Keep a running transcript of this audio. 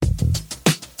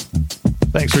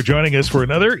Thanks for joining us for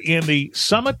another in the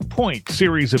Summit Pointe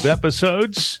series of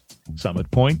episodes. Summit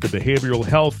Pointe, the behavioral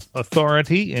health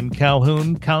authority in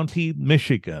Calhoun County,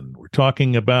 Michigan. We're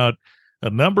talking about a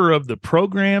number of the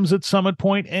programs at Summit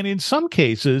Pointe, and in some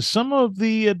cases, some of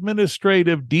the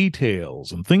administrative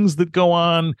details and things that go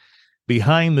on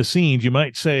behind the scenes. You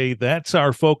might say that's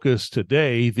our focus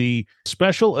today. The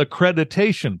special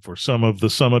accreditation for some of the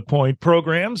Summit Pointe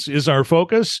programs is our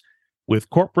focus, with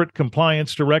Corporate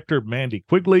Compliance Director Mandy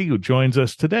Quigley, who joins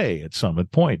us today at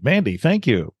Summit Pointe. Mandy, thank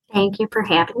you. Thank you for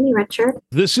having me, Richard.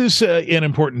 This is an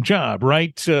important job,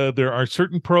 right? There are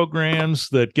certain programs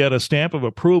that get a stamp of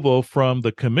approval from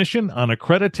the Commission on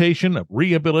Accreditation of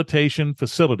Rehabilitation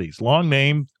Facilities. Long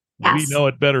name. Yes. We know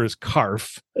it better as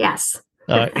CARF. Yes.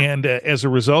 And as a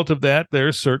result of that,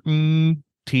 there's certain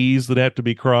T's that have to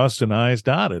be crossed and I's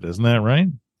dotted. Isn't that right?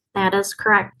 That is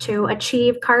correct. To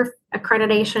achieve CARF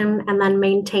accreditation and then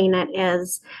maintain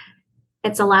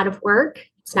it's a lot of work.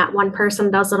 It's not one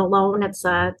person does it alone. It's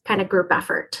a kind of group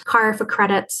effort. CARF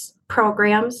accredits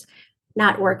programs,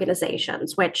 not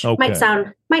organizations, which might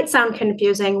sound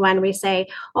confusing when we say,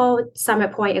 oh,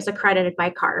 Summit Pointe is accredited by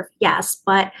CARF. Yes,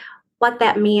 but what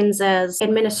that means is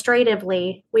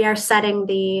administratively, we are setting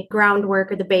the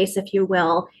groundwork or the base, if you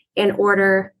will, in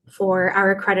order for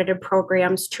our accredited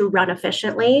programs to run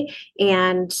efficiently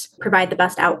and provide the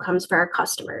best outcomes for our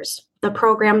customers. The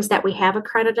programs that we have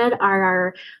accredited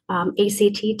are our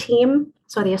ACT team,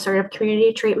 so the Assertive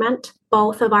Community Treatment,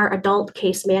 both of our adult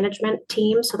case management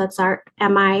teams, so that's our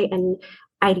MI and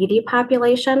IDD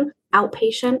population,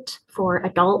 outpatient for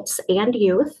adults and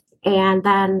youth, and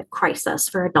then crisis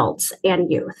for adults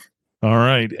and youth. All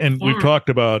right. And we've talked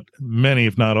about many,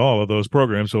 if not all, of those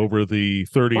programs over the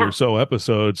 30 or so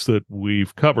episodes that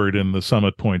we've covered in the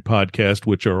Summit Pointe podcast,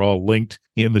 which are all linked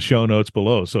in the show notes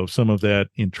below. So if some of that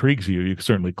intrigues you, you can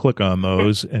certainly click on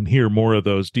those and hear more of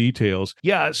those details.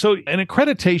 Yeah. So an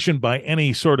accreditation by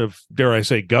any sort of, dare I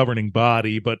say, governing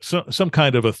body, but some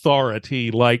kind of authority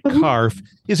like CARF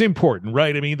is important,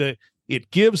 right? I mean,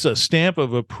 it gives a stamp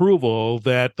of approval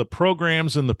that the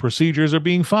programs and the procedures are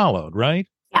being followed, right?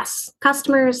 Yes.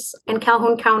 Customers in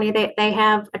Calhoun County, they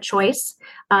have a choice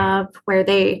of where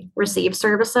they receive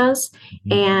services.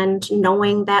 And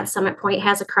knowing that Summit Pointe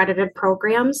has accredited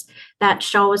programs, that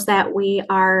shows that we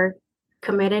are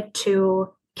committed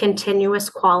to continuous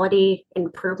quality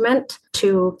improvement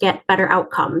to get better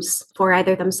outcomes for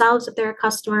either themselves if they're a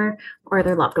customer or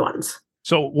their loved ones.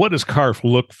 So what does CARF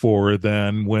look for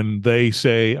then when they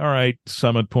say, all right,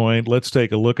 Summit Pointe, let's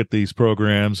take a look at these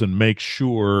programs and make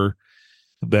sure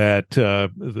that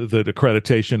the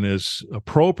accreditation is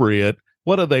appropriate?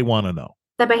 What do they want to know?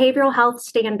 The Behavioral Health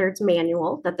Standards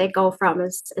Manual that they go from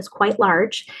is quite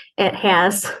large. It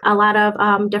has a lot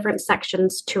of different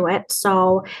sections to it.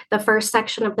 So the first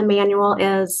section of the manual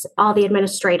is all the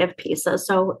administrative pieces.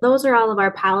 So those are all of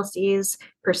our policies,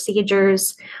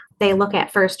 procedures. They look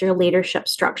at first your leadership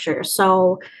structure.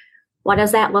 So what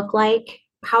does that look like?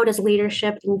 How does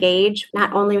leadership engage,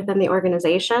 not only within the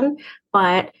organization,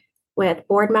 but with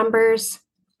board members,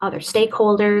 other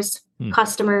stakeholders,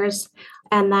 customers,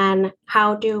 and then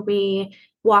how do we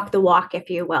walk the walk, if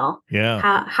you will?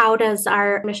 Yeah. How does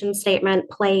our mission statement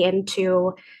play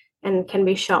into and can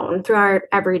be shown through our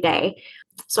everyday?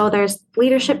 So there's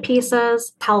leadership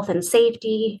pieces, health and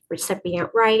safety, recipient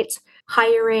rights,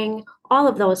 hiring, all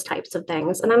of those types of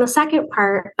things. And then the second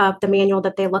part of the manual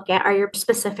that they look at are your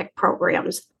specific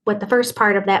programs, with the first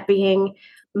part of that being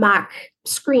mock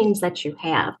screens that you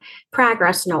have,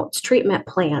 progress notes, treatment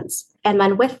plans. And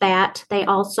then with that, they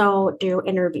also do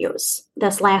interviews.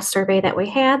 This last survey that we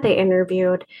had, they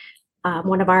interviewed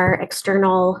one of our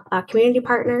external community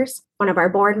partners, one of our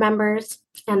board members,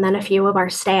 and then a few of our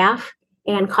staff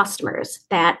and customers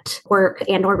that work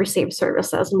and or receive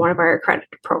services in one of our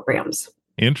accredited programs.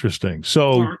 Interesting.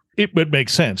 So it would make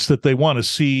sense that they want to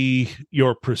see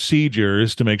your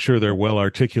procedures to make sure they're well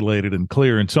articulated and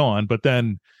clear and so on. But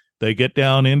then they get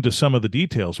down into some of the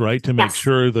details, right, to make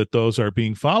sure that those are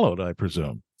being followed, I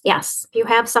presume. Yes. If you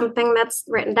have something that's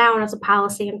written down as a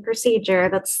policy and procedure,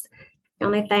 that's the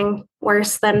only thing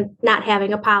worse than not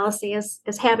having a policy is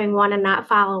having one and not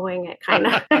following it, kind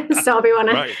of. So we want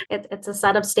to, it's a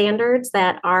set of standards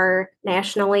that are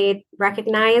nationally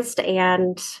recognized,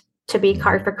 and to be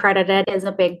CARF accredited is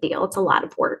a big deal. It's a lot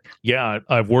of work. Yeah,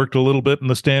 I've worked a little bit in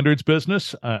the standards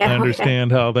business. I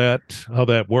understand how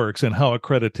that works and how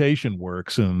accreditation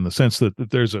works, in the sense that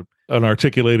there's an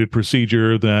articulated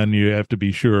procedure, then you have to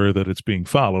be sure that it's being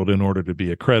followed in order to be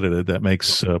accredited. That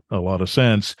makes a lot of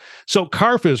sense. So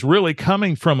CARF is really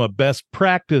coming from a best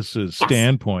practices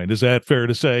standpoint. Is that fair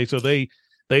to say? So they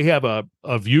they have a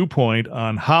viewpoint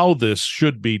on how this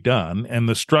should be done and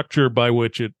the structure by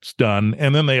which it's done,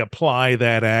 and then they apply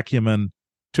that acumen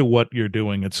to what you're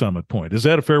doing at Summit Point. Is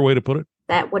that a fair way to put it?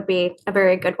 That would be a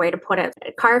very good way to put it.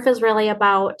 CARF is really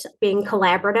about being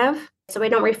collaborative. So we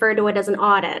don't refer to it as an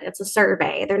audit. It's a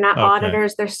survey. They're not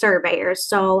auditors, they're surveyors.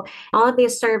 So all of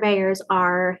these surveyors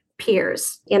are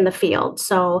peers in the field.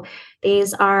 So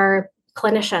these are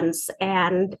clinicians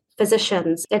and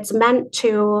physicians. It's meant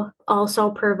to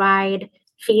also provide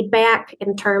feedback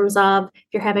in terms of if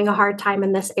you're having a hard time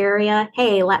in this area,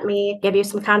 hey, let me give you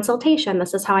some consultation.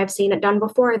 This is how I've seen it done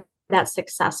before. That's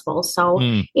successful. So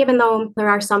even though there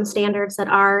are some standards that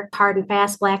are hard and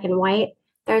fast, black and white,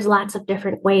 there's lots of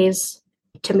different ways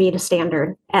to meet a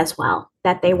standard as well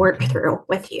that they work through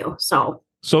with you. So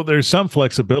there's some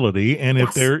flexibility. And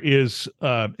if there is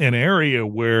an area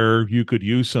where you could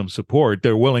use some support,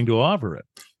 they're willing to offer it.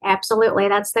 Absolutely.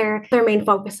 That's their main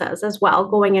focuses as well,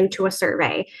 going into a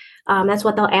survey. That's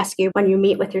what they'll ask you when you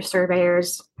meet with your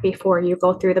surveyors before you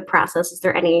go through the process. Is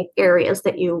there any areas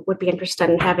that you would be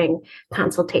interested in having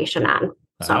consultation on?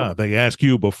 So they ask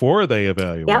you before they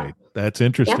evaluate. Yep. That's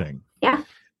interesting. Yeah.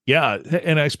 Yeah.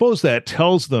 And I suppose that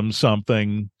tells them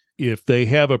something if they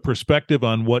have a perspective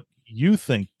on what you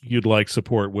think you'd like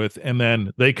support with, and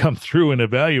then they come through and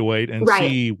evaluate and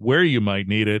see where you might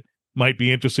need it. Might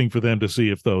be interesting for them to see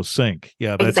if those sync.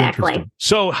 Yeah, that's interesting.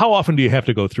 So how often do you have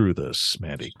to go through this,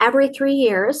 Mandy? Every 3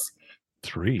 years.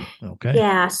 3. Okay.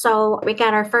 Yeah. So we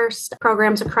got our first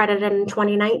programs accredited in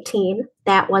 2019.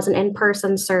 That was an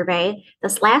in-person survey.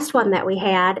 This last one that we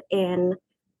had in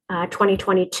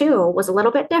 2022 was a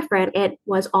little bit different. It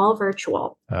was all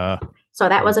virtual. So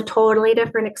that was a totally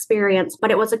different experience,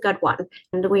 but it was a good one.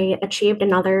 And we achieved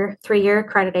another 3-year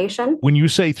accreditation. When you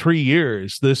say 3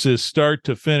 years, this is start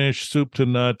to finish, soup to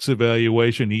nuts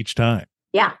evaluation each time.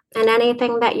 Yeah. And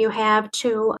anything that you have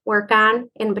to work on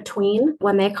in between,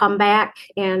 when they come back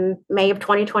in May of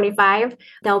 2025,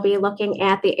 they'll be looking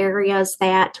at the areas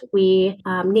that we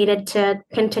needed to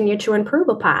continue to improve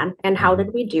upon. And how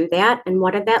did we do that? And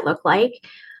what did that look like?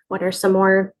 What are some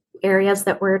more areas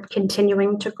that we're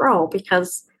continuing to grow?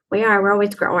 Because we're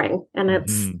always growing, and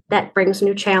that brings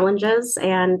new challenges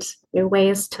and new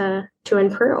ways to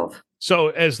improve. So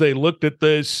as they looked at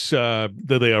this,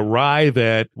 did they arrive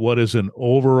at what is an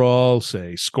overall,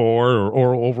 say, score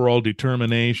or overall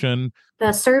determination?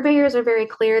 The surveyors are very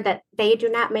clear that they do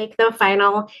not make the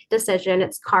final decision.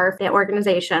 It's CARF, the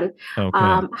organization.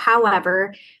 Okay.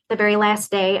 However, the very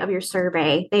last day of your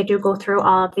survey, they do go through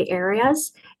all of the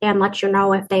areas and let you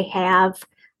know if they have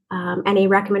any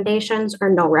recommendations or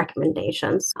no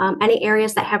recommendations. Any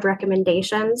areas that have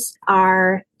recommendations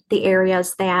are the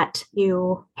areas that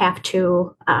you have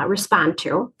to respond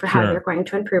to for how you're going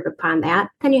to improve upon that.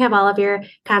 Then you have all of your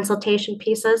consultation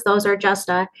pieces. Those are just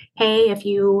hey, if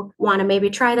you want to maybe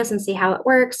try this and see how it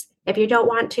works. If you don't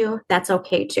want to, that's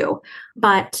okay too.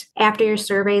 But after your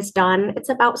survey is done, it's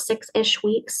about 6-ish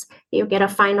weeks. You get a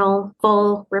final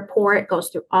full report, goes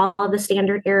through all of the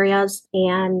standard areas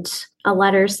and a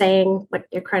letter saying what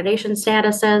your accreditation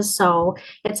status is. So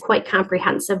it's quite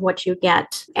comprehensive what you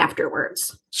get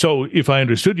afterwards. So if I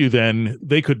understood you, then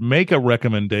they could make a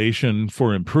recommendation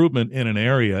for improvement in an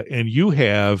area, and you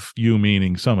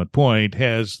meaning Summit Point,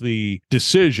 has the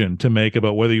decision to make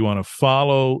about whether you want to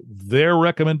follow their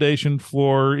recommendation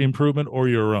for improvement or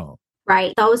your own.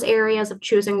 Right. Those areas of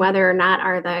choosing whether or not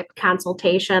are the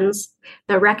consultations,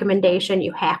 the recommendation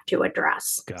you have to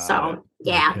address.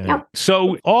 Yeah. Okay. Yep.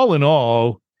 So all in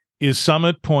all, is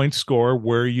Summit Point score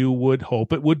where you would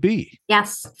hope it would be?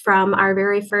 Yes. From our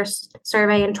very first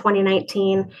survey in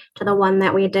 2019 to the one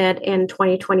that we did in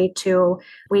 2022,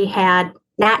 we had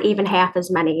not even half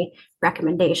as many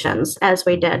recommendations as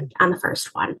we did on the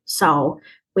first one. So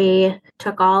we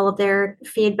took all of their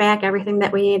feedback, everything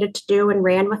that we needed to do, and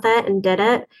ran with it and did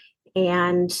it.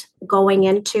 And going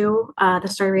into the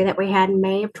survey that we had in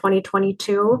May of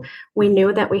 2022, we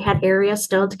knew that we had areas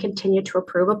still to continue to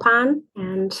improve upon,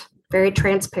 and very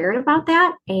transparent about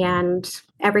that. And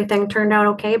everything turned out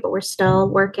okay, but we're still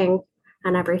working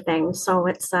on everything. So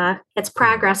it's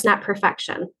progress, not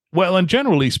perfection. Well, and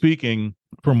generally speaking,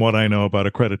 from what I know about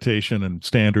accreditation and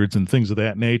standards and things of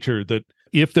that nature, that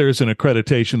if there's an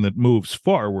accreditation that moves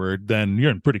forward, then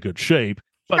you're in pretty good shape.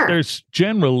 But there's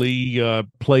generally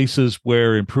places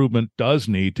where improvement does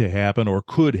need to happen or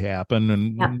could happen,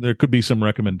 and there could be some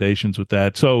recommendations with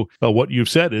that. So what you've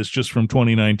said is just from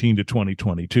 2019 to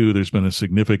 2022, there's been a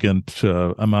significant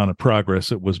amount of progress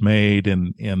that was made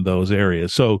in those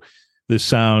areas. So this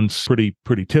sounds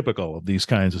pretty typical of these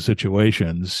kinds of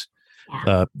situations.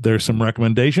 There's some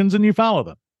recommendations and you follow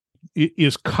them.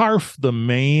 is CARF the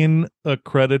main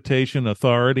accreditation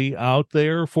authority out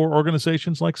there for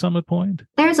organizations like Summit Pointe?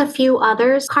 There's a few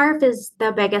others. CARF is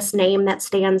the biggest name that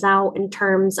stands out in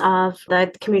terms of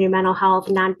the community mental health,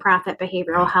 nonprofit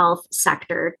behavioral health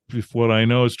sector. If what I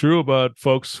know is true about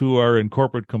folks who are in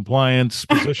corporate compliance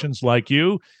positions like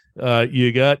you,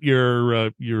 you got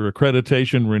your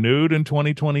accreditation renewed in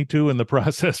 2022, and the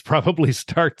process probably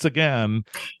starts again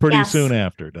pretty soon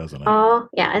after, doesn't it? Oh,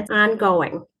 yeah, it's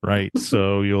ongoing. Right.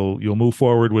 So you'll move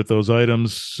forward with those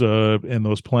items and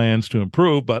those plans to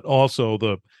improve, but also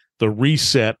the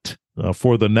reset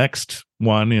for the next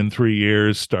one in 3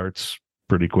 years starts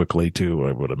pretty quickly too,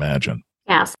 I would imagine.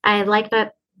 Yes, I like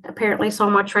that. Apparently so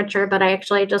much, Richard, that I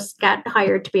actually just got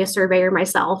hired to be a surveyor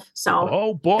myself. So,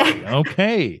 oh boy,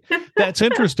 okay, that's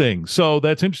interesting. So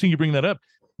that's interesting you bring that up.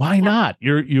 Why not?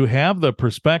 You have the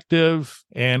perspective,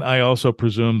 and I also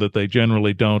presume that they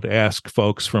generally don't ask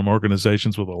folks from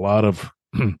organizations with a lot of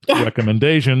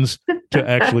recommendations to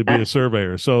actually be a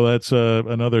surveyor. So that's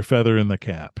another feather in the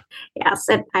cap. Yes,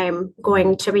 and I'm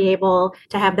going to be able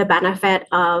to have the benefit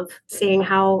of seeing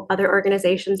how other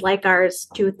organizations like ours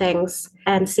do things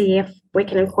and see if we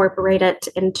can incorporate it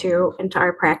into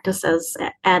our practices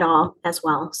at all as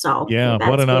well. So yeah, that's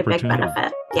what an a opportunity. big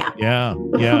benefit.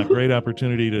 Yeah, great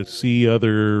opportunity to see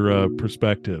other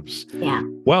perspectives. Yeah.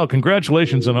 Well,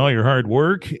 congratulations on all your hard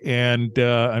work, and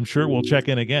I'm sure we'll check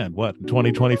in again. What,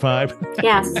 2025?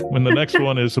 Yes. When the next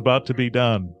one is about to be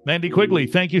done. Mandy Quigley,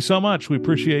 thank you so much. We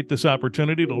appreciate this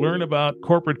opportunity to learn about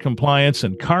corporate compliance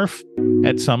and CARF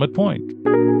at Summit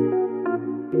Pointe.